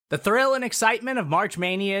The thrill and excitement of March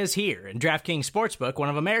Mania is here, and DraftKings Sportsbook, one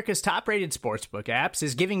of America's top-rated sportsbook apps,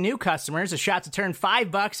 is giving new customers a shot to turn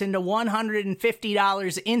 $5 into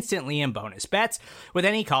 $150 instantly in bonus bets with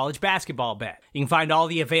any college basketball bet. You can find all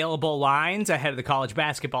the available lines ahead of the college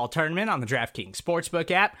basketball tournament on the DraftKings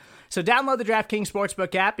Sportsbook app. So download the DraftKings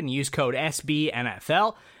Sportsbook app and use code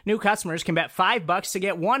SBNFL. New customers can bet $5 to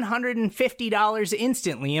get $150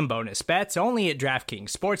 instantly in bonus bets only at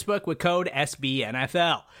DraftKings Sportsbook with code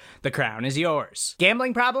SBNFL. The crown is yours.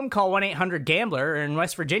 Gambling problem? Call 1-800-GAMBLER, or in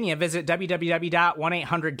West Virginia, visit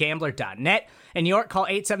www.1800gambler.net. In New York, call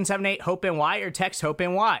 877-8-HOPE-NY or text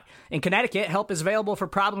HOPE-NY. In Connecticut, help is available for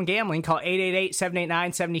problem gambling. Call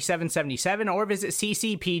 888-789-7777 or visit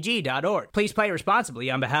ccpg.org. Please play responsibly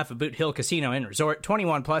on behalf of Boot Hill Casino and Resort.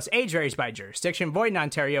 21 plus, age varies by jurisdiction. Void in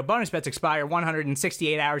Ontario. Bonus bets expire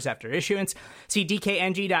 168 hours after issuance. See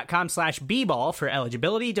dkng.com/bball for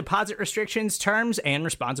eligibility, deposit restrictions, terms, and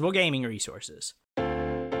responsible gaming resources.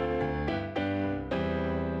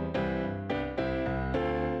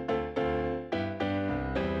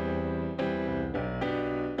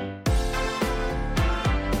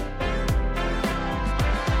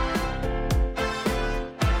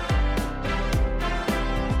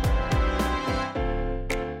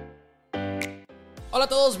 Hola a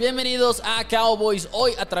todos, bienvenidos a Cowboys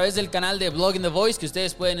Hoy a través del canal de Blogging the Voice que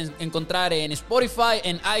ustedes pueden encontrar en Spotify,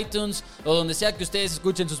 en iTunes o donde sea que ustedes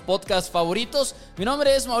escuchen sus podcasts favoritos. Mi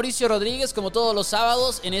nombre es Mauricio Rodríguez, como todos los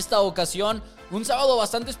sábados. En esta ocasión, un sábado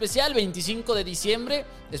bastante especial, 25 de diciembre.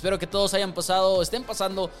 Espero que todos estén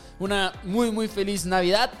pasando una muy feliz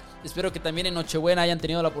Navidad. Espero que también en Nochebuena hayan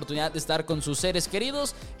tenido la oportunidad de estar con sus seres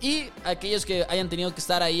queridos, y aquellos que hayan tenido que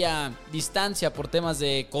estar ahí a distancia por temas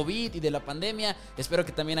de COVID y de la pandemia, espero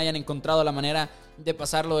que también hayan encontrado la manera de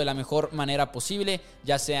pasarlo de la mejor manera posible,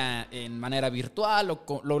 ya sea en manera virtual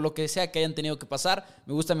o lo que sea que hayan tenido que pasar.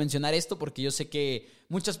 Me gusta mencionar esto porque yo sé que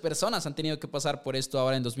muchas personas han tenido que pasar por esto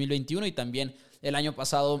ahora en 2021 y también el año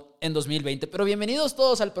pasado en 2020. Pero bienvenidos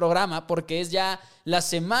todos al programa porque es ya la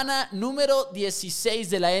semana número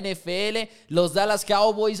 16 de la NFL. Los Dallas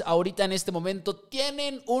Cowboys ahorita en este momento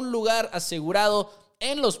tienen un lugar asegurado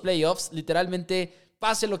en los playoffs. Literalmente,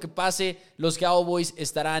 pase lo que pase, los Cowboys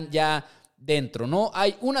estarán ya dentro, ¿no?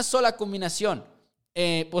 Hay una sola combinación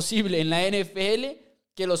posible en la NFL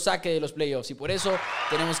que los saque de los playoffs, y por eso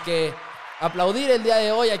tenemos que aplaudir el día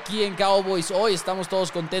de hoy aquí en Cowboys Hoy. Estamos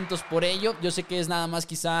todos contentos por ello. Yo sé que es nada más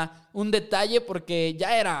quizá un detalle porque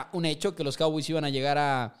ya era un hecho que los Cowboys iban a llegar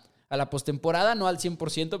a la postemporada, no al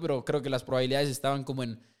 100%, pero creo que las probabilidades estaban como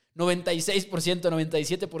en 96%,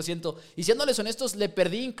 97%. Y siéndoles honestos, le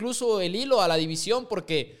perdí incluso el hilo a la división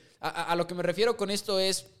porque a lo que me refiero con esto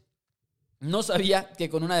es, no sabía que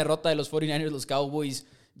con una derrota de los 49ers los Cowboys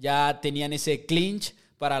ya tenían ese clinch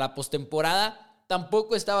para la postemporada.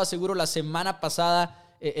 Tampoco estaba seguro la semana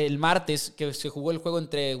pasada, el martes, que se jugó el juego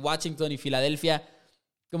entre Washington y Filadelfia.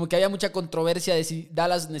 Como que había mucha controversia de si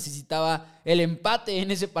Dallas necesitaba el empate en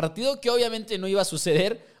ese partido, que obviamente no iba a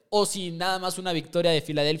suceder, o si nada más una victoria de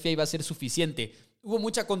Filadelfia iba a ser suficiente. Hubo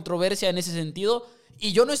mucha controversia en ese sentido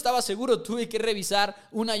y yo no estaba seguro. Tuve que revisar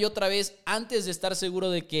una y otra vez antes de estar seguro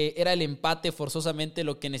de que era el empate forzosamente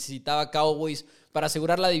lo que necesitaba Cowboys para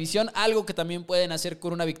asegurar la división, algo que también pueden hacer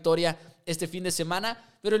con una victoria este fin de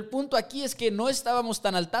semana. Pero el punto aquí es que no estábamos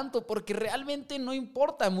tan al tanto porque realmente no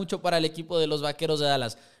importa mucho para el equipo de los Vaqueros de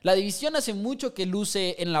Dallas. La división hace mucho que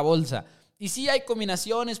luce en la bolsa. Y sí hay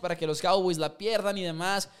combinaciones para que los Cowboys la pierdan y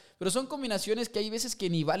demás, pero son combinaciones que hay veces que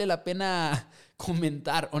ni vale la pena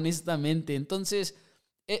comentar, honestamente. Entonces,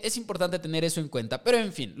 es importante tener eso en cuenta. Pero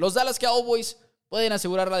en fin, los Dallas Cowboys pueden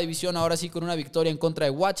asegurar la división ahora sí con una victoria en contra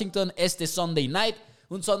de Washington este Sunday Night.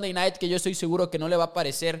 Un Sunday Night que yo estoy seguro que no le va a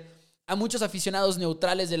parecer a muchos aficionados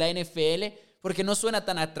neutrales de la NFL, porque no suena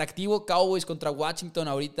tan atractivo Cowboys contra Washington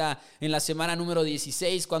ahorita en la semana número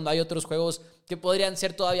 16, cuando hay otros juegos que podrían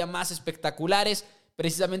ser todavía más espectaculares.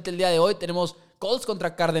 Precisamente el día de hoy tenemos Colts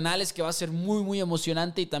contra Cardenales, que va a ser muy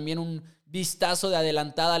emocionante, y también un vistazo de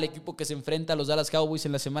adelantada al equipo que se enfrenta a los Dallas Cowboys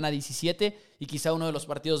en la semana 17 y quizá uno de los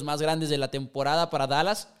partidos más grandes de la temporada para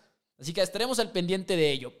Dallas. Así que estaremos al pendiente de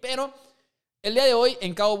ello. Pero el día de hoy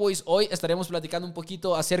en Cowboys Hoy estaremos platicando un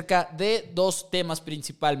poquito acerca de dos temas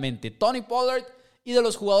principalmente: Tony Pollard y de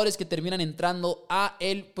los jugadores que terminan entrando a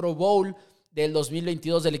el Pro Bowl del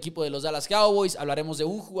 2022 del equipo de los Dallas Cowboys. Hablaremos de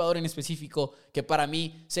un jugador en específico que para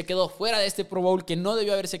mí se quedó fuera de este Pro Bowl, que no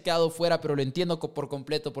debió haberse quedado fuera, pero lo entiendo por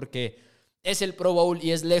completo porque es el Pro Bowl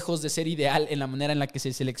y es lejos de ser ideal en la manera en la que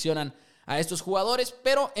se seleccionan a estos jugadores.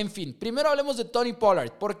 Pero en fin, primero hablemos de Tony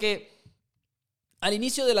Pollard, porque al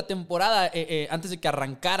inicio de la temporada, antes de que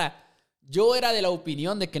arrancara, yo era de la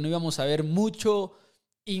opinión de que no íbamos a ver mucho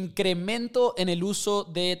incremento en el uso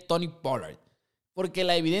de Tony Pollard, porque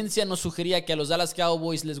la evidencia nos sugería que a los Dallas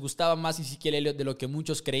Cowboys les gustaba más Ezekiel Elliott de lo que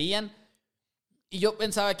muchos creían. Y yo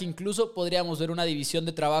pensaba que incluso podríamos ver una división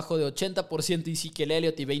de trabajo de 80% Ezekiel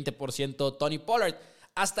Elliott y 20% Tony Pollard.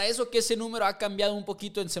 Hasta eso que ese número ha cambiado un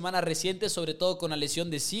poquito en semanas recientes, sobre todo con la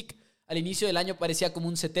lesión de Zeke. Al inicio del año parecía como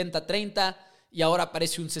un 70-30 y ahora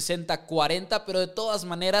parece un 60-40, pero de todas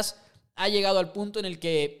maneras ha llegado al punto en el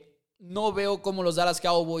que no veo cómo los Dallas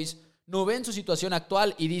Cowboys no ven su situación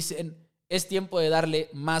actual y dicen, es tiempo de darle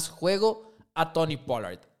más juego a Tony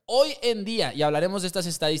Pollard. Hoy en día, y hablaremos de estas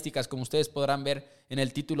estadísticas como ustedes podrán ver en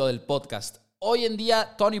el título del podcast, hoy en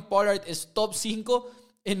día Tony Pollard es top 5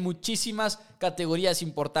 en muchísimas categorías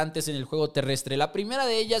importantes en el juego terrestre. La primera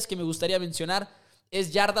de ellas que me gustaría mencionar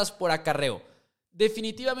es yardas por acarreo.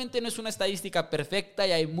 Definitivamente no es una estadística perfecta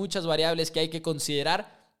y hay muchas variables que hay que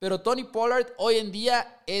considerar, pero Tony Pollard hoy en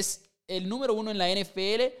día es el número 1 en la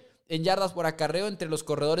NFL en yardas por acarreo entre los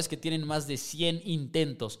corredores que tienen más de 100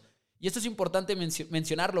 intentos. Y esto es importante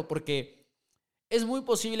mencionarlo porque es muy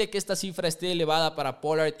posible que esta cifra esté elevada para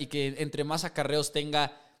Pollard y que entre más acarreos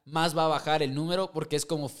tenga, más va a bajar el número, porque es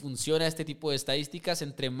como funciona este tipo de estadísticas.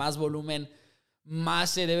 Entre más volumen, más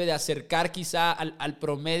se debe de acercar quizá al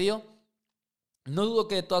promedio. No dudo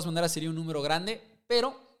que de todas maneras sería un número grande,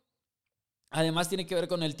 pero además tiene que ver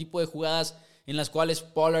con el tipo de jugadas en las cuales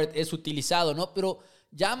Pollard es utilizado, ¿no? Pero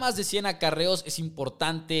ya más de 100 acarreos es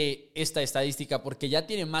importante esta estadística porque ya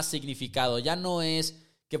tiene más significado. Ya no es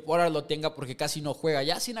que Pollard lo tenga porque casi no juega.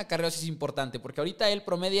 Ya 100 acarreos es importante porque ahorita él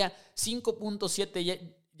promedia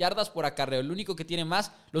 5.7 yardas por acarreo. El único que tiene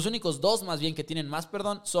más, los únicos dos más bien que tienen más,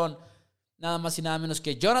 son nada más y nada menos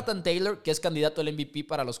que Jonathan Taylor, que es candidato al MVP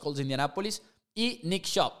para los Colts de Indianapolis, y Nick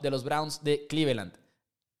Chubb de los Browns de Cleveland.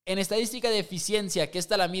 En estadística de eficiencia, que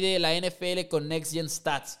esta la mide la NFL con Next Gen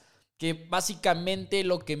Stats, que básicamente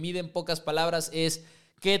lo que mide en pocas palabras es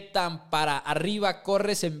qué tan para arriba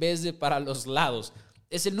corres en vez de para los lados.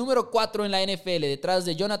 Es el número 4 en la NFL, detrás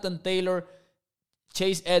de Jonathan Taylor,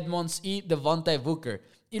 Chase Edmonds y Devontae Booker.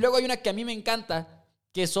 Y luego hay una que a mí me encanta,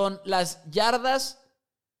 que son las yardas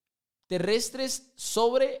terrestres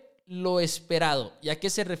sobre lo esperado. ¿Y a qué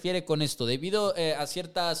se refiere con esto? Debido a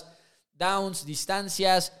ciertas downs,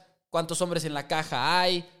 distancias, cuántos hombres en la caja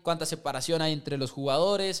hay, cuánta separación hay entre los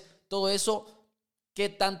jugadores, todo eso, qué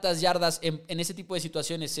tantas yardas en ese tipo de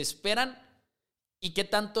situaciones se esperan y qué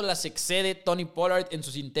tanto las excede Tony Pollard en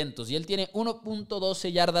sus intentos. Y él tiene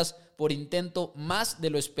 1.12 yardas por intento más de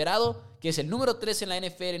lo esperado, que es el número 3 en la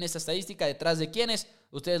NFL en esta estadística, detrás de quienes,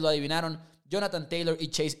 ustedes lo adivinaron, Jonathan Taylor y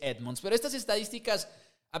Chase Edmonds. Pero estas estadísticas,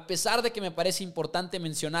 a pesar de que me parece importante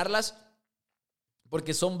mencionarlas,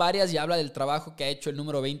 porque son varias y habla del trabajo que ha hecho el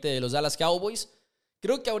número 20 de los Dallas Cowboys,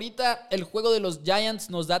 creo que ahorita el juego de los Giants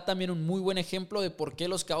nos da también un muy buen ejemplo de por qué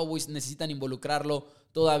los Cowboys necesitan involucrarlo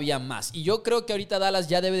todavía más. Y yo creo que ahorita Dallas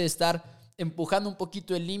ya debe de estar empujando un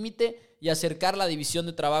poquito el límite y acercar la división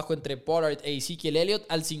de trabajo entre Pollard e Ezekiel Elliott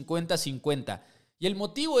al 50-50. Y el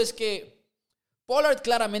motivo es que Pollard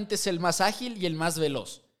claramente es el más ágil y el más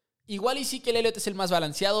veloz. Igual Ezekiel Elliott es el más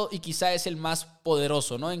balanceado y quizá es el más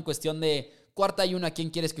poderoso, ¿no? En cuestión de cuarta y una, ¿quién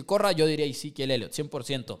quieres que corra? Yo diría Ezekiel Elliott,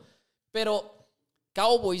 100%. Pero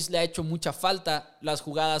Cowboys le ha hecho mucha falta las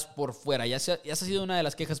jugadas por fuera. Ya ha sido una de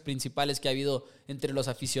las quejas principales que ha habido entre los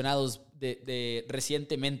aficionados de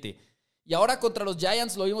recientemente. Y ahora contra los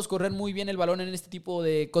Giants lo vimos correr muy bien el balón en este tipo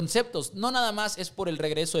de conceptos. No nada más es por el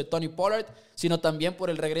regreso de Tony Pollard, sino también por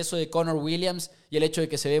el regreso de Connor Williams y el hecho de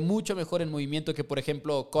que se ve mucho mejor en movimiento que, por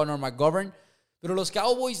ejemplo, Connor McGovern. Pero los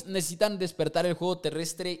Cowboys necesitan despertar el juego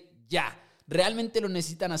terrestre ya. Realmente lo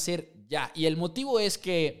necesitan hacer ya. Y el motivo es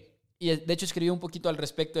que, y de hecho escribí un poquito al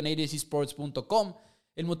respecto en adsports.com,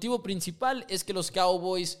 el motivo principal es que los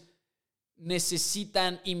Cowboys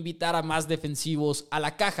necesitan invitar a más defensivos a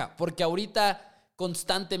la caja, porque ahorita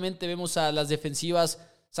constantemente vemos a las defensivas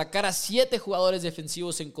sacar a 7 jugadores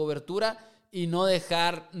defensivos en cobertura y no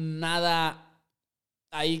dejar nada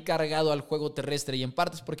ahí cargado al juego terrestre, y en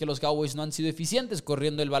parte es porque los Cowboys no han sido eficientes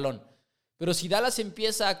corriendo el balón. Pero si Dallas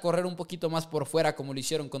empieza a correr un poquito más por fuera como lo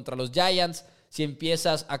hicieron contra los Giants, si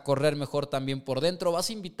empiezas a correr mejor también por dentro, vas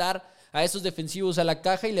a invitar a esos defensivos a la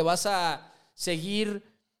caja y le vas a seguir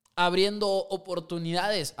abriendo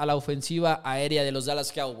oportunidades a la ofensiva aérea de los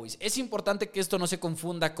Dallas Cowboys. Es importante que esto no se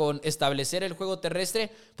confunda con establecer el juego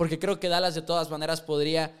terrestre, porque creo que Dallas de todas maneras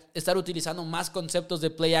podría estar utilizando más conceptos de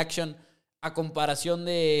play action a comparación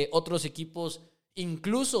de otros equipos,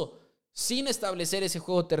 incluso sin establecer ese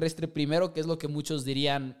juego terrestre primero, que es lo que muchos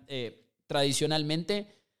dirían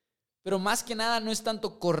tradicionalmente. Pero más que nada no es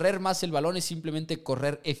tanto correr más el balón, es simplemente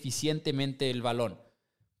correr eficientemente el balón.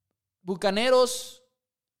 Bucaneros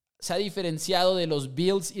se ha diferenciado de los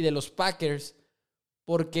Bills y de los Packers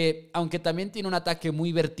porque, aunque también tiene un ataque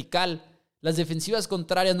muy vertical, las defensivas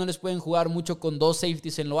contrarias no les pueden jugar mucho con 2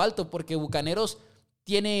 safeties en lo alto porque Bucaneros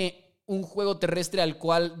tiene un juego terrestre al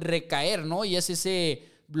cual recaer, ¿no? Y es ese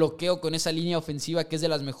bloqueo con esa línea ofensiva que es de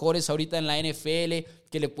las mejores ahorita en la NFL,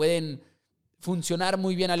 que le pueden funcionar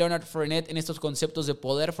muy bien a Leonard Fournette en estos conceptos de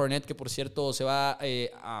poder. Fournette, que por cierto se va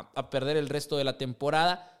a perder el resto de la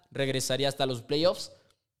temporada, regresaría hasta los playoffs.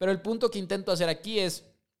 Pero el punto que intento hacer aquí es: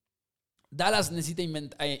 Dallas necesita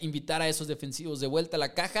invitar a esos defensivos de vuelta a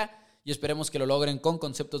la caja y esperemos que lo logren con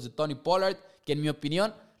conceptos de Tony Pollard, que en mi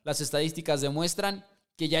opinión las estadísticas demuestran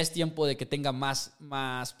que ya es tiempo de que tenga más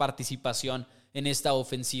participación en esta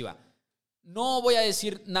ofensiva. No voy a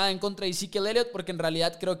decir nada en contra de Ezekiel Elliott porque en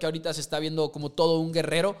realidad creo que ahorita se está viendo como todo un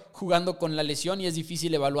guerrero jugando con la lesión y es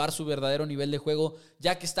difícil evaluar su verdadero nivel de juego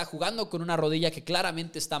ya que está jugando con una rodilla que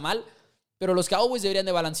claramente está mal, pero los Cowboys deberían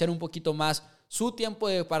de balancear un poquito más su tiempo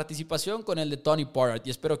de participación con el de Tony Pollard y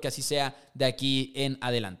espero que así sea de aquí en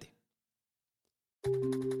adelante.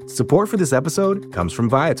 Support for this episode comes from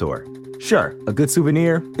Viator. Sure, a good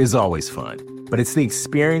souvenir is always fun, but it's the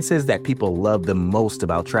experiences that people love the most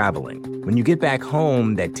about traveling. When you get back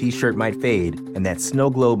home, that t-shirt might fade and that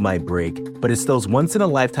snow globe might break, but it's those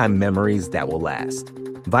once-in-a-lifetime memories that will last.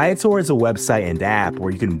 Viator is a website and app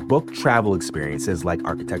where you can book travel experiences like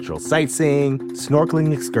architectural sightseeing,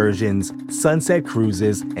 snorkeling excursions, sunset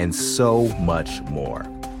cruises, and so much more.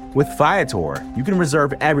 With Viator, you can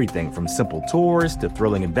reserve everything from simple tours to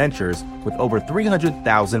thrilling adventures with over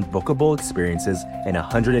 300,000 bookable experiences in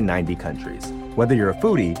 190 countries. Whether you're a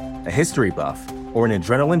foodie, a history buff, or an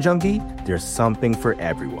adrenaline junkie, there's something for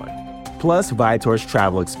everyone. Plus, Viator's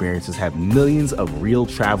travel experiences have millions of real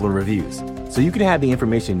traveler reviews, so you can have the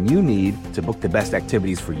information you need to book the best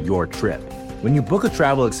activities for your trip. When you book a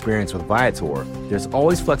travel experience with Viator, there's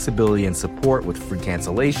always flexibility and support with free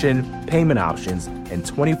cancellation, payment options, and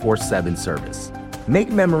 24/7 service.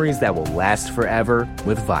 Make memories that will last forever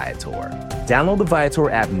with Viator. Download the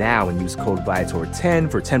Viator app now and use code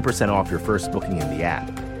Viator10 for 10% off your first booking in the app.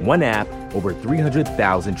 One app, over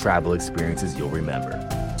 300,000 travel experiences you'll remember.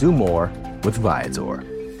 Do more with Viator.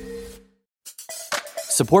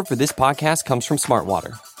 Support for this podcast comes from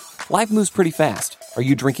Smartwater. Life moves pretty fast. Are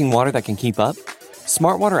you drinking water that can keep up?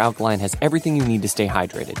 Smartwater Alkaline has everything you need to stay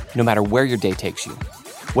hydrated, no matter where your day takes you.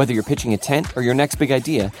 Whether you're pitching a tent or your next big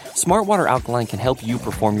idea, Smartwater Alkaline can help you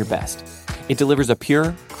perform your best. It delivers a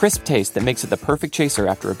pure, crisp taste that makes it the perfect chaser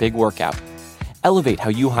after a big workout. Elevate how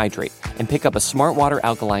you hydrate and pick up a Smartwater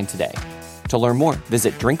Alkaline today. To learn more,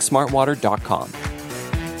 visit drinksmartwater.com.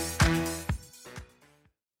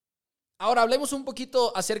 Ahora hablemos un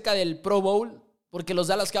poquito acerca del Pro Bowl, porque los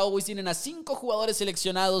Dallas Cowboys tienen a 5 jugadores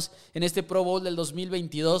seleccionados en este Pro Bowl del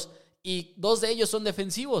 2022 y 2 de ellos son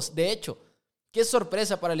defensivos. De hecho, qué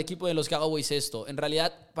sorpresa para el equipo de los Cowboys esto. En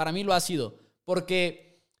realidad, para mí lo ha sido,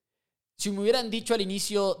 porque si me hubieran dicho al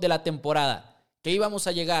inicio de la temporada que íbamos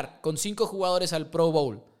a llegar con 5 jugadores al Pro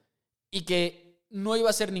Bowl y que no iba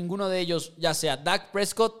a ser ninguno de ellos, ya sea Dak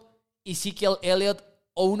Prescott, Ezekiel Elliott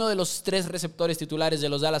o uno de los 3 receptores titulares de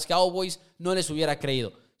los Dallas Cowboys, no les hubiera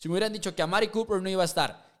creído. Si me hubieran dicho que Amari Cooper no iba a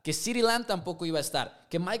estar, que CeeDee Lamb tampoco iba a estar,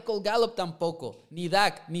 que Michael Gallup tampoco, ni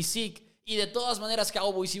Dak, ni Zeke, y de todas maneras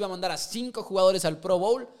Cowboys iba a mandar a 5 jugadores al Pro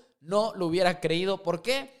Bowl, no lo hubiera creído. ¿Por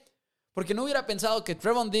qué? Porque no hubiera pensado que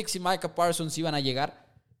Trevon Diggs y Micah Parsons iban a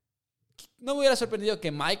llegar. No me hubiera sorprendido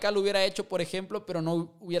que Micah lo hubiera hecho, por ejemplo, pero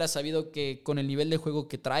no hubiera sabido que con el nivel de juego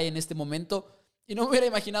que trae en este momento, y no me hubiera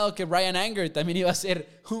imaginado que Brian Anger también iba a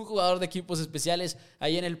ser un jugador de equipos especiales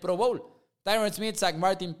ahí en el Pro Bowl. Tyron Smith, Zach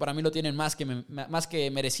Martin, para mí lo tienen más que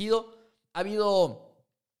merecido. Ha habido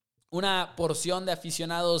una porción de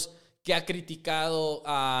aficionados que ha criticado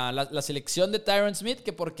a la selección de Tyron Smith,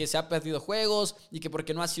 que porque se ha perdido juegos y que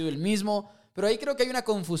porque no ha sido el mismo. Pero ahí creo que hay una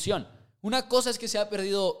confusión. Una cosa es que se ha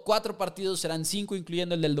perdido 4 partidos, serán 5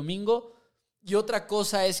 incluyendo el del domingo. Y otra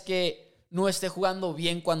cosa es que no esté jugando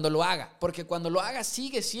bien cuando lo haga. Porque cuando lo haga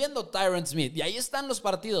sigue siendo Tyron Smith. Y ahí están los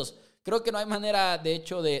partidos. Creo que no hay manera, de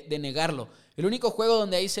hecho, de negarlo. El único juego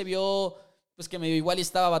donde ahí se vio pues que medio igual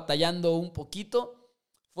estaba batallando un poquito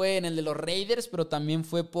fue en el de los Raiders, pero también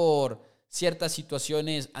fue por ciertas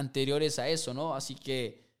situaciones anteriores a eso, ¿no? Así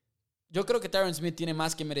que yo creo que Tyron Smith tiene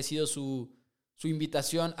más que merecido su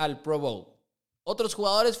invitación al Pro Bowl. Otros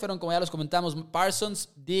jugadores fueron, como ya los comentamos, Parsons,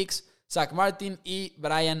 Diggs, Zach Martin y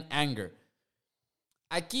Brian Anger.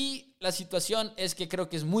 Aquí la situación es que creo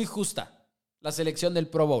que es muy justa la selección del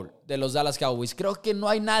Pro Bowl de los Dallas Cowboys. Creo que no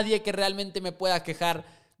hay nadie que realmente me pueda quejar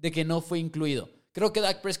de que no fue incluido. Creo que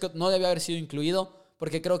Dak Prescott no debe haber sido incluido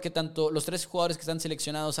porque creo que tanto los 3 jugadores que están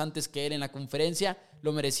seleccionados antes que él en la conferencia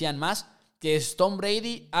lo merecían más, que es Tom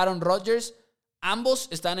Brady, Aaron Rodgers. Ambos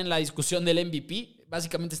están en la discusión del MVP.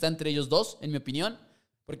 Básicamente está entre ellos dos, en mi opinión,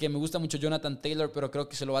 porque me gusta mucho Jonathan Taylor, pero creo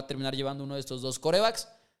que se lo va a terminar llevando uno de estos 2 quarterbacks.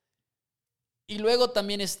 Y luego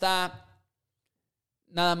también está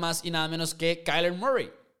nada más y nada menos que Kyler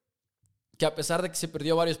Murray, que a pesar de que se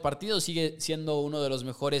perdió varios partidos, sigue siendo uno de los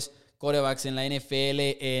mejores quarterbacks en la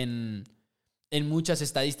NFL en muchas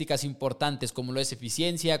estadísticas importantes, como lo es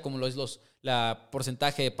eficiencia, como lo es la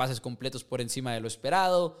porcentaje de pases completos por encima de lo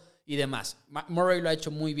esperado y demás. Murray lo ha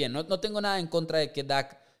hecho muy bien. No tengo nada en contra de que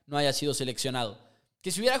Dak no haya sido seleccionado.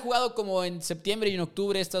 Que si hubiera jugado como en septiembre y en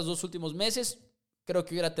octubre estos 2 últimos meses, creo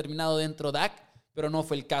que hubiera terminado dentro Dak, pero no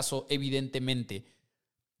fue el caso, evidentemente.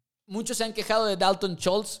 Muchos se han quejado de Dalton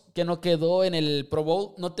Schultz, que no quedó en el Pro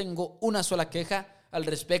Bowl. No tengo una sola queja al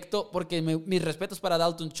respecto, porque mis respetos para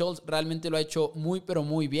Dalton Schultz, realmente lo ha hecho muy, pero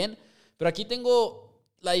muy bien. Pero aquí tengo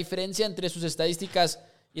la diferencia entre sus estadísticas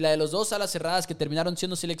y la de los 2 alas cerradas que terminaron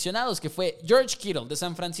siendo seleccionados, que fue George Kittle de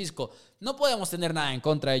San Francisco. No podemos tener nada en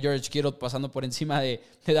contra de George Kittle pasando por encima de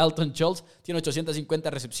Dalton Schultz. Tiene 850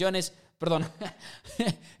 recepciones, perdón,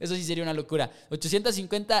 eso sí sería una locura.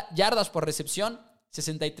 850 yardas por recepción,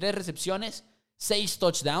 63 recepciones, 6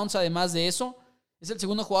 touchdowns. Además de eso, es el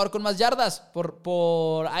segundo jugador con más yardas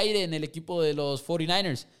por aire en el equipo de los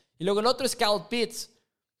 49ers. Y luego el otro es Kyle Pitts,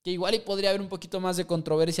 que igual y podría haber un poquito más de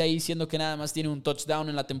controversia ahí, siendo que nada más tiene un touchdown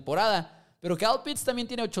en la temporada. Pero Kyle Pitts también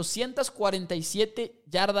tiene 847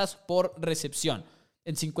 yardas por recepción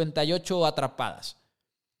en 58 atrapadas.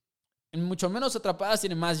 En mucho menos atrapadas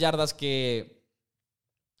tiene más yardas que...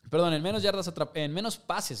 Perdón, en menos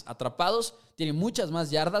pases atrapados tiene muchas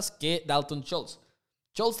más yardas que Dalton Schultz.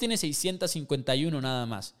 Schultz tiene 651 nada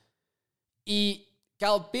más. Y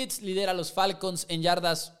Kyle Pitts lidera a los Falcons en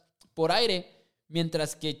yardas por aire,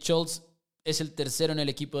 mientras que Schultz es el tercero en el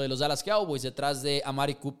equipo de los Dallas Cowboys, detrás de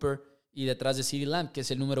Amari Cooper y detrás de CeeDee Lamb, que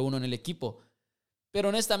es el número 1 en el equipo. Pero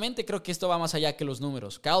honestamente creo que esto va más allá que los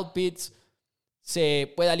números. Kyle Pitts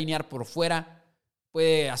se puede alinear por fuera,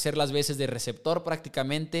 puede hacer las veces de receptor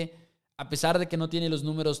prácticamente. A pesar de que no tiene los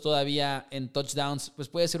números todavía en touchdowns, pues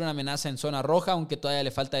puede ser una amenaza en zona roja, aunque todavía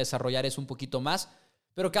le falta desarrollar eso un poquito más.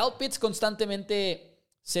 Pero Kyle Pitts constantemente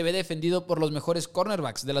se ve defendido por los mejores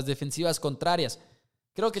cornerbacks de las defensivas contrarias.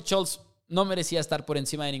 Creo que Schultz no merecía estar por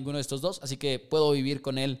encima de ninguno de estos dos, así que puedo vivir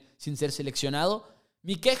con él sin ser seleccionado.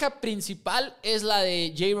 Mi queja principal es la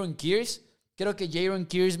de Jaron Kears. Creo que Jaron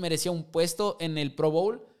Kears merecía un puesto en el Pro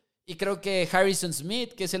Bowl. Y creo que Harrison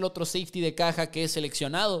Smith, que es el otro safety de caja que es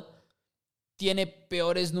seleccionado, tiene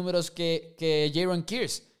peores números que Jaron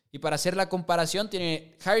Kears. Y para hacer la comparación,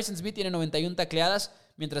 Harrison Smith tiene 91 tacleadas,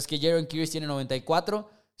 mientras que Jaron Kears tiene 94,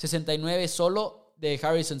 69 solo de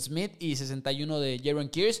Harrison Smith y 61 de Jaron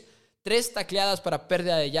Kears. 3 tacleadas para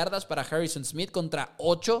pérdida de yardas para Harrison Smith contra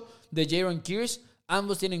 8 de Jaron Kears.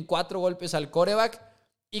 Ambos tienen 4 golpes al quarterback.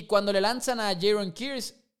 Y cuando le lanzan a Jaron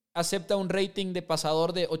Kears, acepta un rating de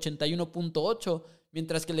pasador de 81.8,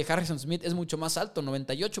 mientras que el de Harrison Smith es mucho más alto,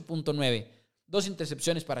 98.9. 2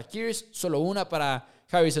 intercepciones para Kears, solo una para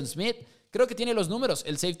Harrison Smith. Creo que tiene los números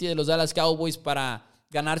el safety de los Dallas Cowboys para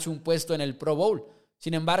ganarse un puesto en el Pro Bowl.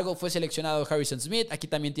 Sin embargo, fue seleccionado Harrison Smith. Aquí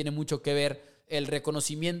también tiene mucho que ver el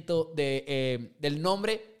reconocimiento del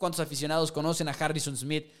nombre. ¿Cuántos aficionados conocen a Harrison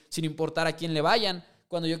Smith sin importar a quién le vayan?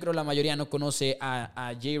 Cuando yo creo la mayoría no conoce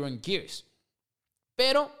a Jaron Kears.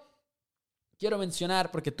 Pero quiero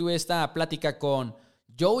mencionar, porque tuve esta plática con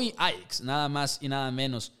Joey Ickes, nada más y nada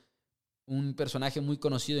menos, un personaje muy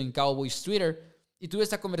conocido en Cowboys Twitter, y tuve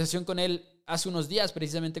esta conversación con él hace unos días,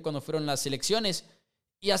 precisamente cuando fueron las selecciones,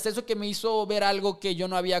 y hasta eso que me hizo ver algo que yo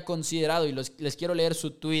no había considerado, y les quiero leer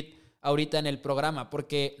su tweet ahorita en el programa,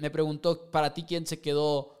 porque me preguntó, ¿para ti quién se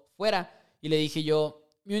quedó fuera? Y le dije yo,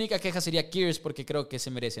 mi única queja sería Kears, porque creo que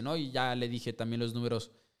se merece, ¿no? Y ya le dije también los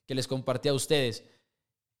números que les compartí a ustedes.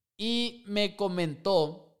 Y me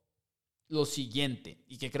comentó lo siguiente,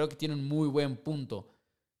 y que creo que tiene un muy buen punto,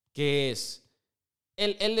 que es,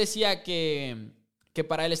 él decía que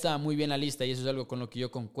para él estaba muy bien la lista, y eso es algo con lo que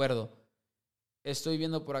yo concuerdo. Estoy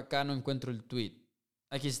viendo por acá, no encuentro el tweet.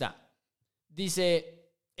 Aquí está.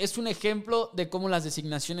 Dice, es un ejemplo de cómo las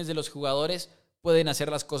designaciones de los jugadores pueden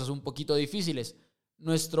hacer las cosas un poquito difíciles.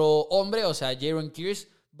 Nuestro hombre, o sea, Jaron Kears,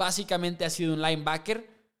 básicamente ha sido un linebacker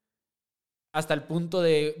hasta el punto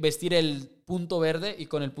de vestir el punto verde, y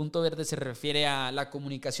con el punto verde se refiere a la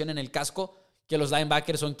comunicación en el casco, que los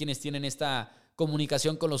linebackers son quienes tienen esta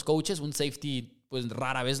comunicación con los coaches. Un safety pues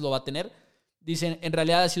rara vez lo va a tener. Dicen, en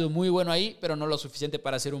realidad ha sido muy bueno ahí, pero no lo suficiente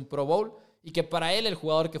para hacer un Pro Bowl. y que para él el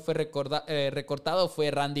jugador que fue recortado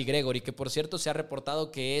fue Randy Gregory, que por cierto se ha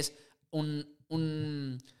reportado que es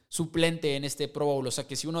un suplente en este Pro Bowl. O sea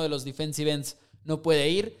que si uno de los defensive ends no puede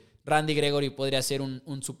ir, Randy Gregory podría ser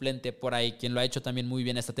un suplente por ahí, quien lo ha hecho también muy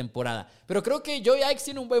bien esta temporada. Pero creo que Joey Ikes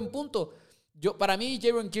tiene un buen punto. Para mí,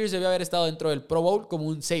 Jaron Kears debió haber estado dentro del Pro Bowl como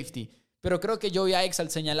un safety. Pero creo que Joey Ikes,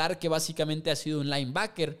 al señalar que básicamente ha sido un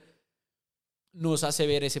linebacker, nos hace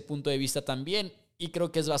ver ese punto de vista también. Y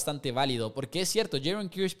creo que es bastante válido. Porque es cierto, Jaron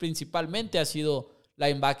Kears principalmente ha sido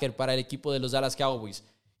linebacker para el equipo de los Dallas Cowboys.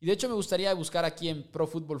 Y de hecho me gustaría buscar aquí en Pro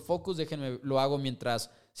Football Focus, déjenme lo hago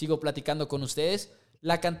mientras sigo platicando con ustedes,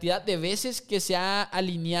 la cantidad de veces que se ha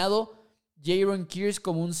alineado Jaron Kears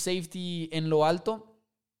como un safety en lo alto.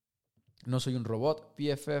 No soy un robot,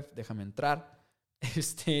 PFF, déjame entrar.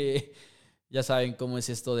 Ya saben cómo es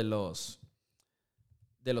esto de los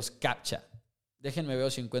captcha. Déjenme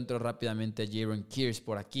ver si encuentro rápidamente a Jaron Kears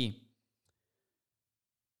por aquí.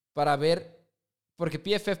 Para ver, porque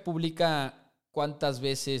PFF publica cuántas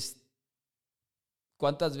veces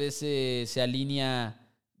se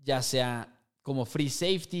alinea, ya sea como free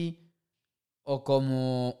safety o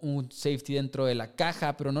como un safety dentro de la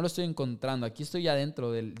caja, pero no lo estoy encontrando. Aquí estoy ya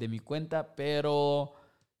dentro de mi cuenta, pero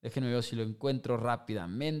déjenme ver si lo encuentro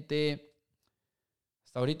rápidamente.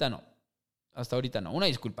 Hasta ahorita no. Una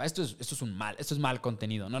disculpa, esto es mal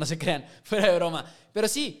contenido, no se crean, fuera de broma. Pero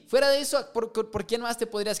sí, fuera de eso, ¿por quién más te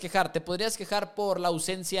podrías quejar? Te podrías quejar por la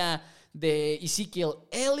ausencia de Ezekiel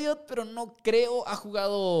Elliott, pero no creo, ha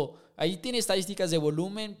jugado, ahí tiene estadísticas de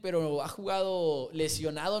volumen, pero ha jugado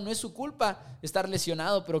lesionado. No es su culpa estar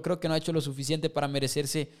lesionado, pero creo que no ha hecho lo suficiente para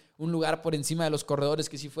merecerse un lugar por encima de los corredores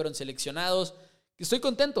que sí fueron seleccionados. Estoy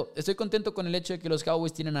contento con el hecho de que los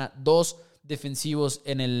Cowboys tienen a 2 defensivos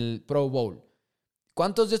en el Pro Bowl.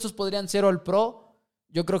 ¿Cuántos de estos podrían ser All Pro?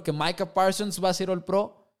 Yo creo que Micah Parsons va a ser All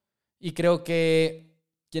Pro. Y creo que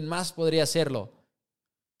 ¿quién más podría serlo?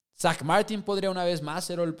 Zach Martin podría una vez más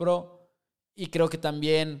ser All Pro. Y creo que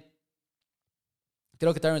Tyron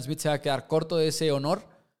Smith se va a quedar corto de ese honor.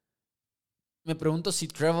 Me pregunto si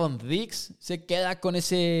Trevon Diggs se queda con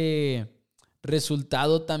ese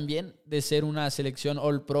resultado también de ser una selección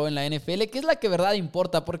All Pro en la NFL, que es la que verdad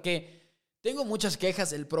importa, porque tengo muchas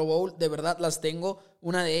quejas del Pro Bowl, de verdad las tengo.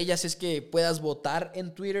 Una de ellas es que puedas votar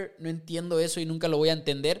en Twitter. No entiendo eso y nunca lo voy a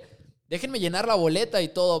entender. Déjenme llenar la boleta y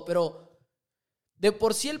todo, pero de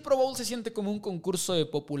por sí el Pro Bowl se siente como un concurso de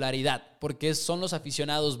popularidad, porque son los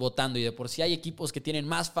aficionados votando, y de por sí hay equipos que tienen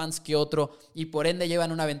más fans que otro y por ende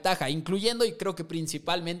llevan una ventaja, incluyendo, y creo que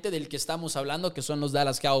principalmente, del que estamos hablando, que son los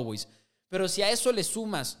Dallas Cowboys. Pero si a eso le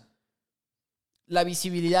sumas la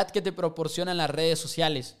visibilidad que te proporcionan las redes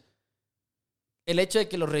sociales, el hecho de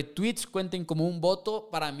que los retweets cuenten como un voto,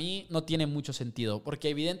 para mí no tiene mucho sentido, porque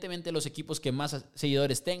evidentemente los equipos que más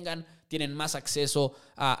seguidores tengan tienen más acceso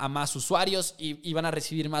a más usuarios y van a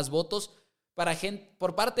recibir más votos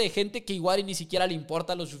por parte de gente que igual y ni siquiera le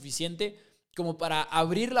importa lo suficiente como para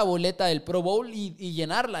abrir la boleta del Pro Bowl y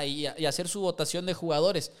llenarla y hacer su votación de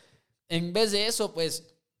jugadores. En vez de eso,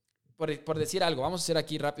 pues, por decir algo, vamos a hacer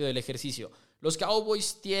aquí rápido el ejercicio. Los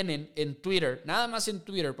Cowboys tienen en Twitter, nada más en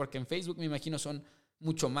Twitter, porque en Facebook me imagino son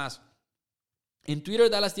mucho más. En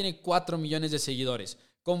Twitter Dallas tiene 4 millones de seguidores.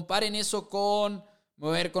 Comparen eso con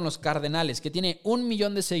los Cardenales, que tiene 1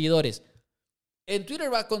 millón de seguidores. En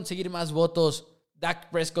Twitter va a conseguir más votos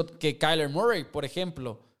Dak Prescott que Kyler Murray, por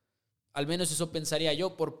ejemplo. Al menos eso pensaría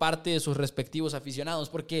yo por parte de sus respectivos aficionados,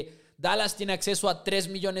 porque Dallas tiene acceso a 3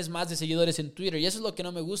 millones más de seguidores en Twitter, y eso es lo que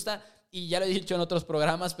no me gusta, y ya lo he dicho en otros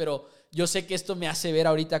programas, pero yo sé que esto me hace ver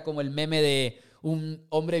ahorita como el meme de un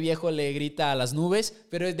hombre viejo le grita a las nubes,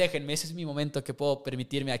 pero déjenme, ese es mi momento que puedo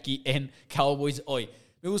permitirme aquí en Cowboys Hoy.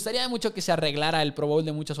 Me gustaría mucho que se arreglara el Pro Bowl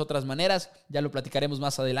de muchas otras maneras. Ya lo platicaremos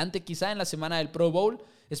más adelante, quizá en la semana del Pro Bowl.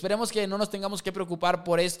 Esperemos que no nos tengamos que preocupar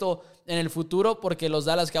por esto en el futuro, porque los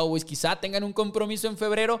Dallas Cowboys quizá tengan un compromiso en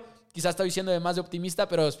febrero. Quizá estoy siendo de más de optimista,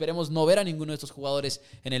 pero esperemos no ver a ninguno de estos jugadores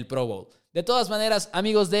en el Pro Bowl. De todas maneras,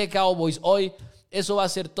 amigos de Cowboys Hoy, eso va a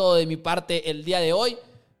ser todo de mi parte el día de hoy.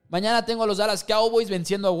 Mañana tengo a los Dallas Cowboys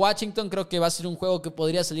venciendo a Washington. Creo que va a ser un juego que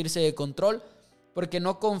podría salirse de control, porque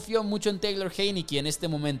no confío mucho en Taylor Heinicke en este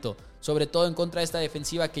momento, sobre todo en contra de esta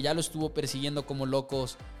defensiva que ya lo estuvo persiguiendo como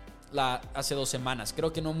locos hace 2 semanas.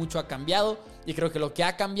 Creo que no mucho ha cambiado, y creo que lo que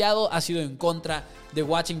ha cambiado ha sido en contra de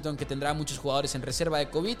Washington, que tendrá muchos jugadores en reserva de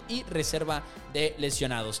COVID y reserva de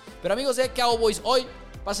lesionados. Pero amigos de Cowboys Hoy,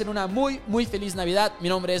 pasen una muy, muy feliz Navidad. Mi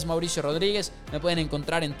nombre es Mauricio Rodríguez. Me pueden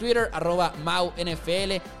encontrar en Twitter,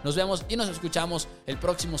 @MauNFL. Nos vemos y nos escuchamos el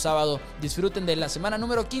próximo sábado. Disfruten de la semana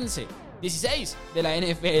número 16 de la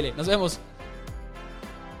NFL. Nos vemos.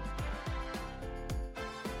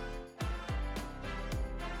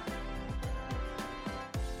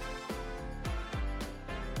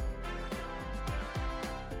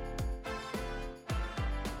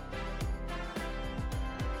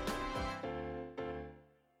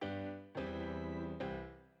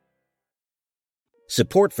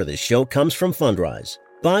 Support for this show comes from Fundrise.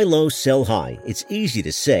 Buy low, sell high. It's easy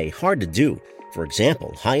to say, hard to do. For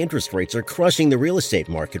example, high interest rates are crushing the real estate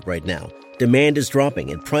market right now. Demand is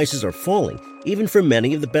dropping and prices are falling, even for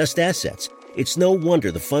many of the best assets. It's no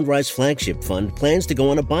wonder the Fundrise Flagship Fund plans to go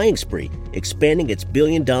on a buying spree, expanding its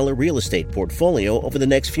billion-dollar real estate portfolio over the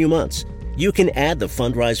next few months. You can add the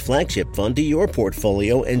Fundrise Flagship Fund to your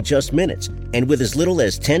portfolio in just minutes, and with as little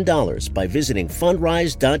as $10 by visiting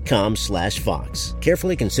fundrise.com/Fox.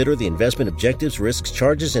 Carefully consider the investment objectives, risks,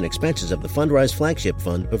 charges, and expenses of the Fundrise Flagship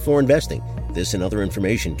Fund before investing. This and other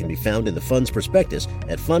information can be found in the fund's prospectus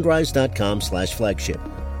at fundrise.com/flagship.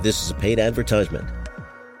 This is a paid advertisement.